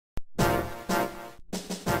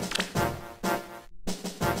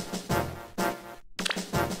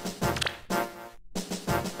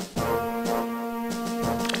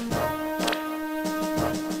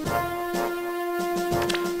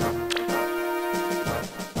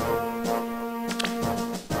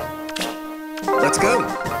Let's go.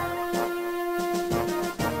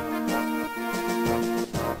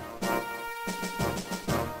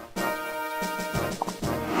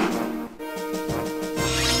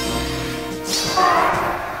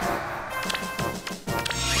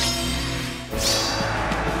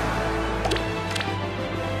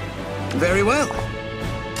 Very well.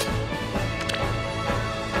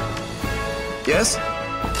 Yes?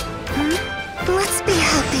 Let's be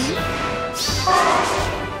happy.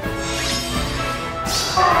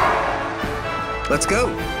 Let's go.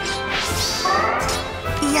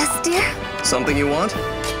 Yes, dear? Something you want?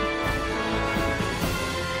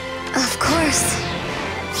 Of course.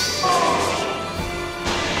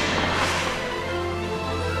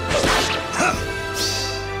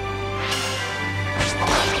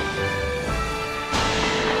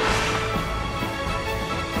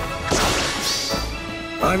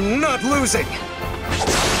 I'm not losing!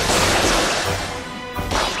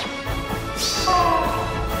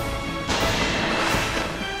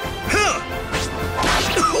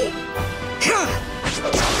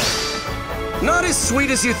 Not as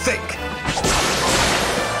sweet as you think.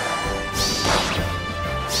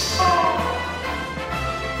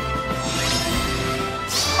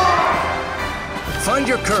 Find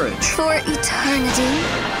your courage. For eternity,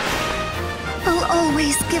 I'll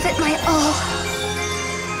always give it my all.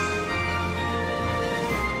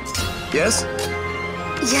 Yes?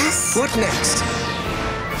 Yes? What next?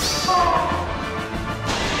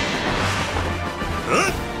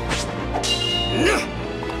 Huh? No.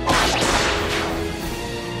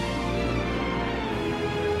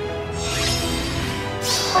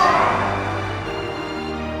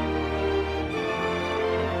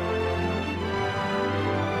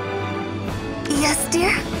 Yes,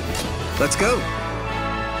 dear? Let's go.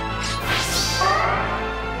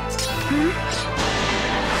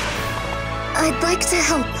 I'd like to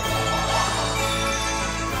help.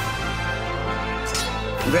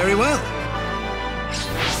 Very well.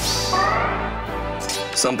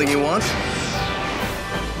 Something you want?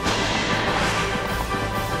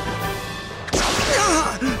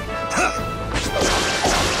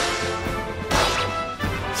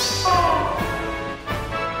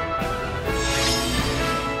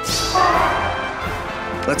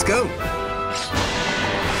 Let's go.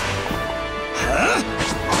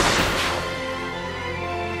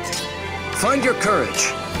 Find your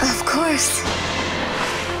courage. Of course.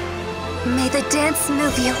 May the dance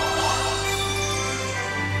move you.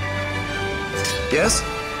 Yes?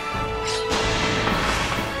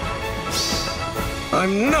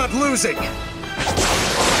 I'm not losing!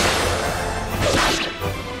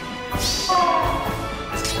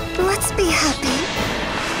 Let's be happy.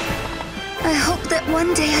 I hope that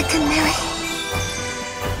one day I can marry.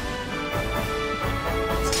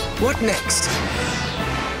 What next?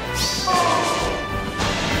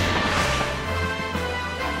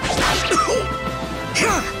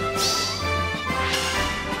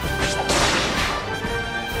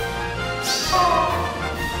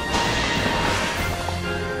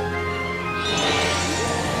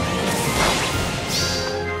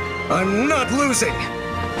 I'm not losing!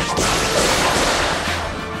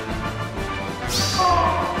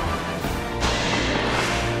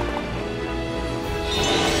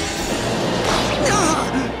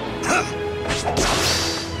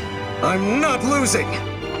 I'm not losing!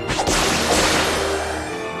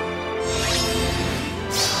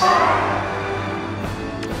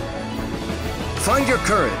 Find your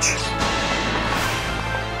courage.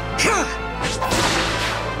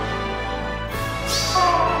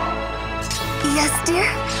 Yes, dear?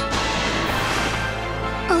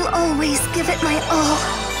 I'll always give it my all.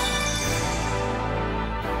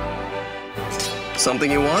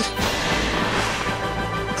 Something you want?